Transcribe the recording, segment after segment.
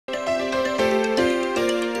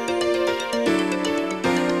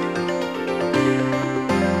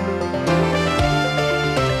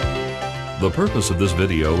The purpose of this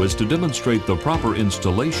video is to demonstrate the proper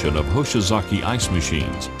installation of Hoshizaki ice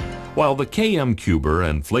machines. While the KM Cuber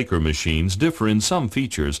and Flaker machines differ in some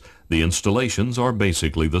features, the installations are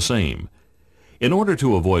basically the same. In order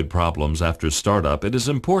to avoid problems after startup, it is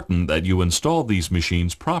important that you install these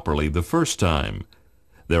machines properly the first time.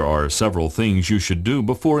 There are several things you should do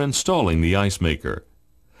before installing the ice maker.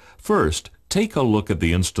 First, take a look at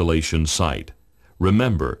the installation site.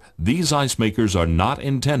 Remember, these ice makers are not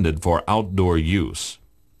intended for outdoor use.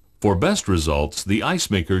 For best results, the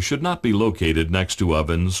ice maker should not be located next to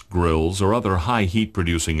ovens, grills, or other high heat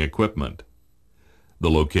producing equipment.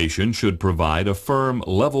 The location should provide a firm,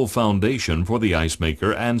 level foundation for the ice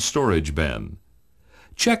maker and storage bin.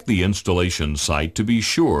 Check the installation site to be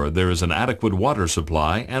sure there is an adequate water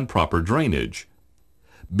supply and proper drainage.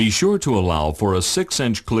 Be sure to allow for a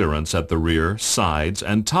 6-inch clearance at the rear, sides,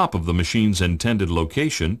 and top of the machine's intended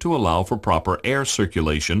location to allow for proper air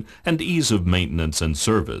circulation and ease of maintenance and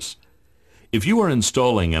service. If you are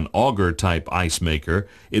installing an auger-type ice maker,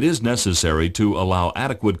 it is necessary to allow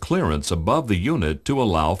adequate clearance above the unit to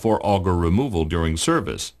allow for auger removal during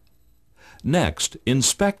service. Next,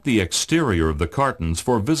 inspect the exterior of the cartons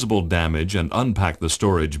for visible damage and unpack the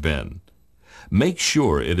storage bin. Make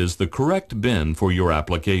sure it is the correct bin for your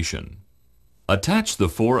application. Attach the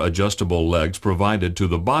 4 adjustable legs provided to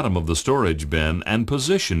the bottom of the storage bin and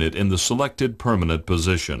position it in the selected permanent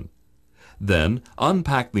position. Then,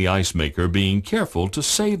 unpack the ice maker, being careful to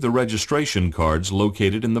save the registration cards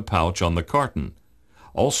located in the pouch on the carton.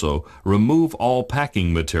 Also, remove all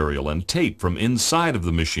packing material and tape from inside of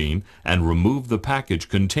the machine and remove the package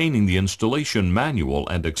containing the installation manual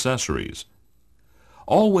and accessories.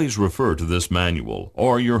 Always refer to this manual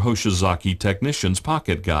or your Hoshizaki Technician's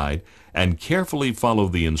Pocket Guide and carefully follow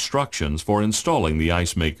the instructions for installing the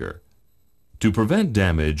ice maker. To prevent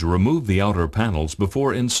damage, remove the outer panels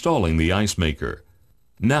before installing the ice maker.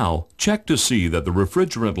 Now, check to see that the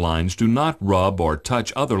refrigerant lines do not rub or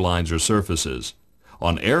touch other lines or surfaces.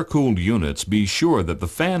 On air-cooled units, be sure that the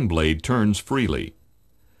fan blade turns freely.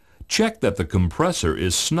 Check that the compressor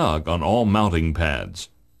is snug on all mounting pads.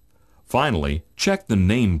 Finally, check the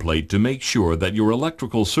nameplate to make sure that your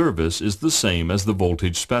electrical service is the same as the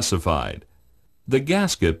voltage specified. The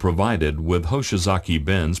gasket provided with Hoshizaki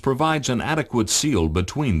bins provides an adequate seal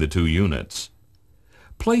between the two units.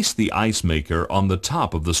 Place the ice maker on the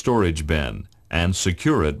top of the storage bin and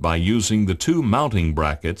secure it by using the 2 mounting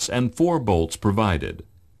brackets and 4 bolts provided.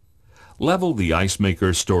 Level the ice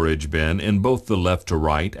maker storage bin in both the left to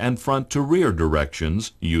right and front to rear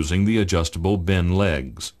directions using the adjustable bin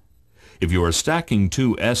legs. If you are stacking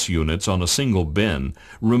 2 S units on a single bin,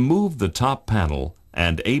 remove the top panel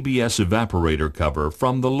and ABS evaporator cover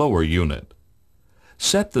from the lower unit.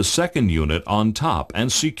 Set the second unit on top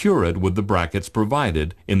and secure it with the brackets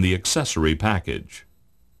provided in the accessory package.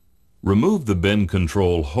 Remove the bin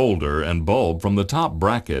control holder and bulb from the top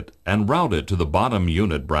bracket and route it to the bottom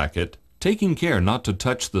unit bracket, taking care not to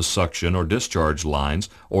touch the suction or discharge lines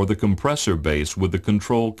or the compressor base with the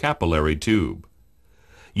control capillary tube.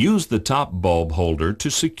 Use the top bulb holder to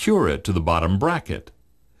secure it to the bottom bracket.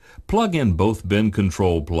 Plug in both bin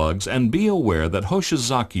control plugs and be aware that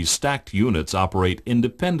Hoshizaki's stacked units operate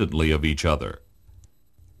independently of each other.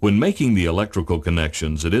 When making the electrical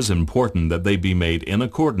connections, it is important that they be made in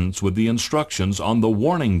accordance with the instructions on the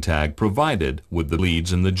warning tag provided with the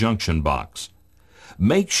leads in the junction box.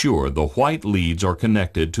 Make sure the white leads are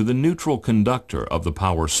connected to the neutral conductor of the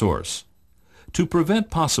power source. To prevent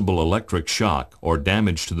possible electric shock or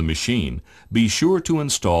damage to the machine, be sure to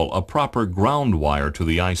install a proper ground wire to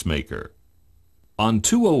the ice maker. On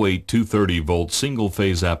 208-230 volt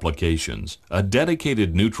single-phase applications, a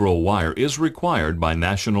dedicated neutral wire is required by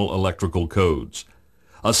national electrical codes.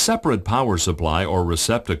 A separate power supply or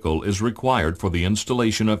receptacle is required for the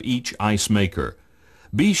installation of each ice maker.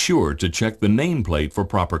 Be sure to check the nameplate for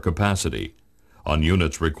proper capacity. On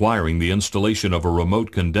units requiring the installation of a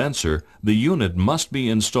remote condenser, the unit must be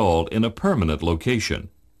installed in a permanent location.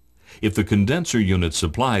 If the condenser unit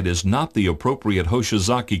supplied is not the appropriate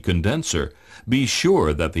Hoshizaki condenser, be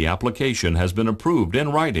sure that the application has been approved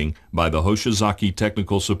in writing by the Hoshizaki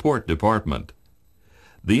Technical Support Department.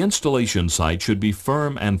 The installation site should be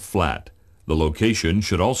firm and flat. The location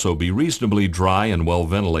should also be reasonably dry and well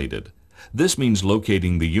ventilated. This means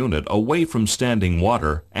locating the unit away from standing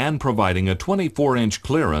water and providing a 24-inch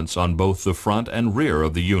clearance on both the front and rear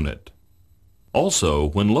of the unit. Also,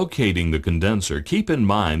 when locating the condenser, keep in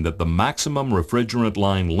mind that the maximum refrigerant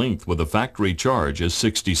line length with a factory charge is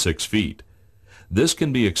 66 feet. This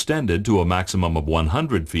can be extended to a maximum of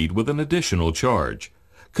 100 feet with an additional charge.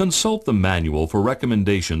 Consult the manual for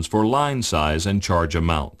recommendations for line size and charge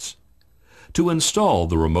amounts. To install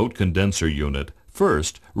the remote condenser unit,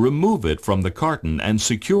 first remove it from the carton and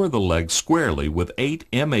secure the legs squarely with 8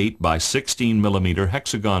 M8 by 16 mm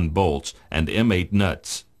hexagon bolts and M8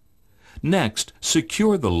 nuts. Next,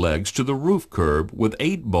 secure the legs to the roof curb with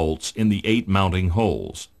 8 bolts in the 8 mounting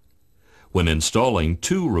holes. When installing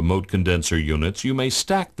 2 remote condenser units, you may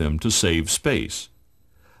stack them to save space.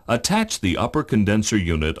 Attach the upper condenser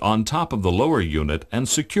unit on top of the lower unit and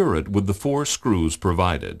secure it with the 4 screws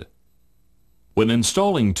provided. When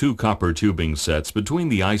installing 2 copper tubing sets between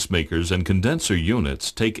the ice makers and condenser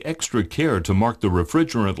units, take extra care to mark the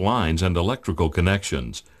refrigerant lines and electrical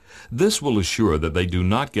connections. This will assure that they do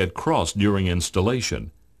not get crossed during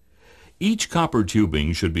installation. Each copper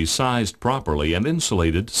tubing should be sized properly and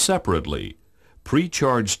insulated separately.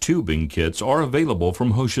 Pre-charged tubing kits are available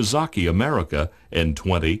from Hoshizaki America in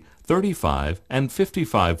 20, 35, and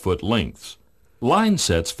 55-foot lengths. Line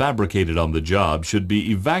sets fabricated on the job should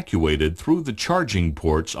be evacuated through the charging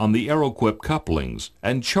ports on the Aeroquip couplings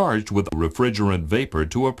and charged with refrigerant vapor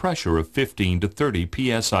to a pressure of 15 to 30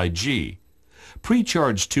 psig.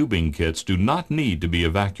 Pre-charged tubing kits do not need to be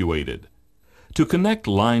evacuated. To connect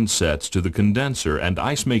line sets to the condenser and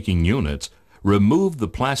ice-making units, remove the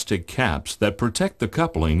plastic caps that protect the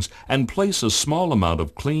couplings and place a small amount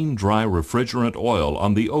of clean, dry refrigerant oil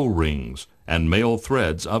on the O-rings and male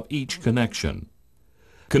threads of each connection.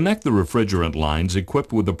 Connect the refrigerant lines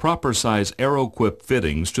equipped with the proper size Aeroquip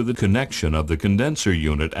fittings to the connection of the condenser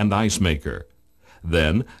unit and ice maker.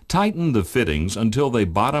 Then, tighten the fittings until they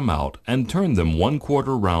bottom out and turn them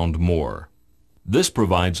 1/4 round more. This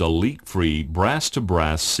provides a leak-free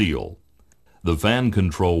brass-to-brass seal. The fan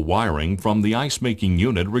control wiring from the ice-making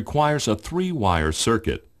unit requires a 3-wire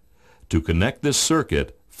circuit. To connect this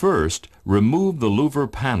circuit, first, remove the louver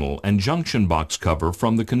panel and junction box cover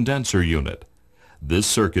from the condenser unit. This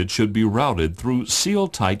circuit should be routed through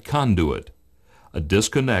seal-tight conduit. A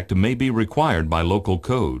disconnect may be required by local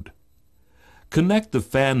code. Connect the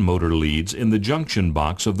fan motor leads in the junction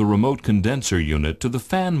box of the remote condenser unit to the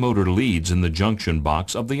fan motor leads in the junction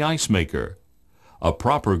box of the ice maker. A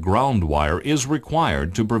proper ground wire is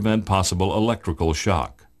required to prevent possible electrical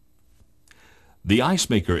shock. The ice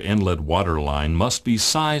maker inlet water line must be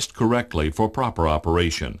sized correctly for proper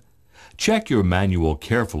operation. Check your manual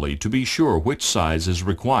carefully to be sure which size is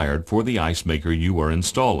required for the ice maker you are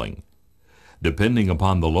installing. Depending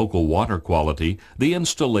upon the local water quality, the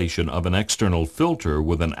installation of an external filter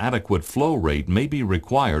with an adequate flow rate may be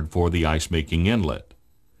required for the ice-making inlet.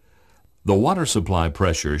 The water supply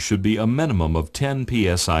pressure should be a minimum of 10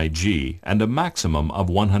 psig and a maximum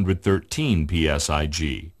of 113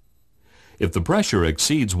 psig. If the pressure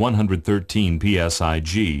exceeds 113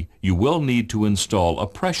 psig, you will need to install a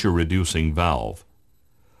pressure-reducing valve.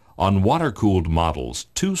 On water-cooled models,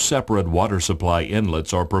 2 separate water supply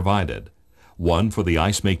inlets are provided, one for the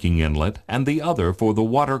ice-making inlet and the other for the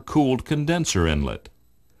water-cooled condenser inlet.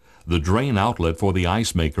 The drain outlet for the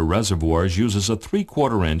ice maker reservoirs uses a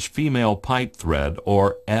 3/4 inch female pipe thread,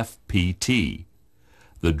 or FPT.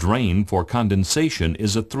 The drain for condensation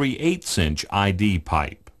is a 3/8 inch ID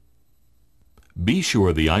pipe. Be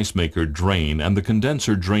sure the ice maker drain and the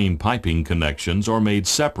condenser drain piping connections are made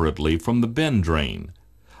separately from the bin drain.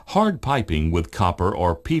 Hard piping with copper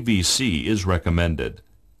or PVC is recommended.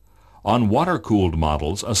 On water-cooled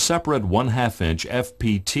models, a separate 1/2 inch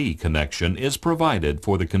FPT connection is provided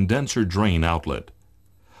for the condenser drain outlet.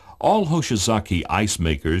 All Hoshizaki ice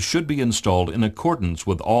makers should be installed in accordance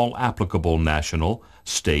with all applicable national,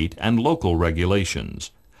 state, and local regulations.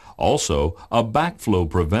 Also, a backflow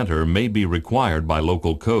preventer may be required by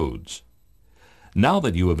local codes. Now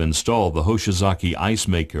that you have installed the Hoshizaki ice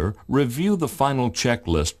maker, review the final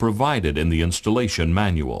checklist provided in the installation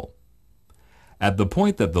manual. At the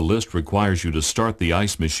point that the list requires you to start the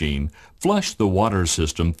ice machine, flush the water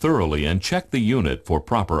system thoroughly and check the unit for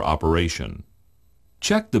proper operation.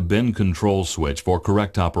 Check the bin control switch for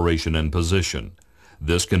correct operation and position.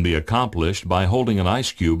 This can be accomplished by holding an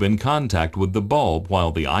ice cube in contact with the bulb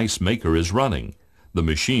while the ice maker is running. The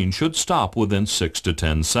machine should stop within 6 to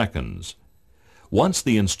 10 seconds. Once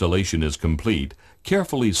the installation is complete,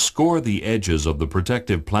 carefully score the edges of the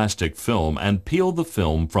protective plastic film and peel the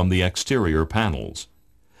film from the exterior panels.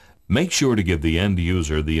 Make sure to give the end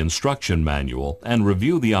user the instruction manual and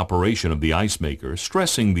review the operation of the ice maker,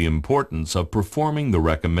 stressing the importance of performing the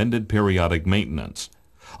recommended periodic maintenance.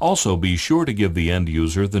 Also, be sure to give the end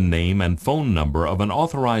user the name and phone number of an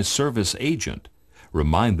authorized service agent.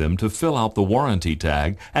 Remind them to fill out the warranty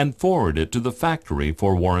tag and forward it to the factory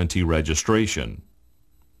for warranty registration.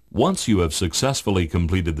 Once you have successfully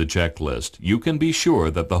completed the checklist, you can be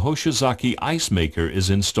sure that the Hoshizaki Ice Maker is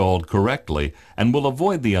installed correctly and will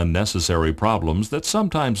avoid the unnecessary problems that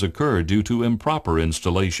sometimes occur due to improper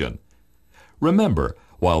installation. Remember,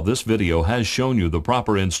 while this video has shown you the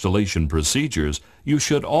proper installation procedures, you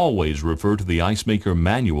should always refer to the Ice Maker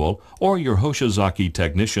manual or your Hoshizaki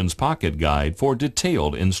Technician's Pocket Guide for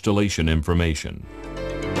detailed installation information.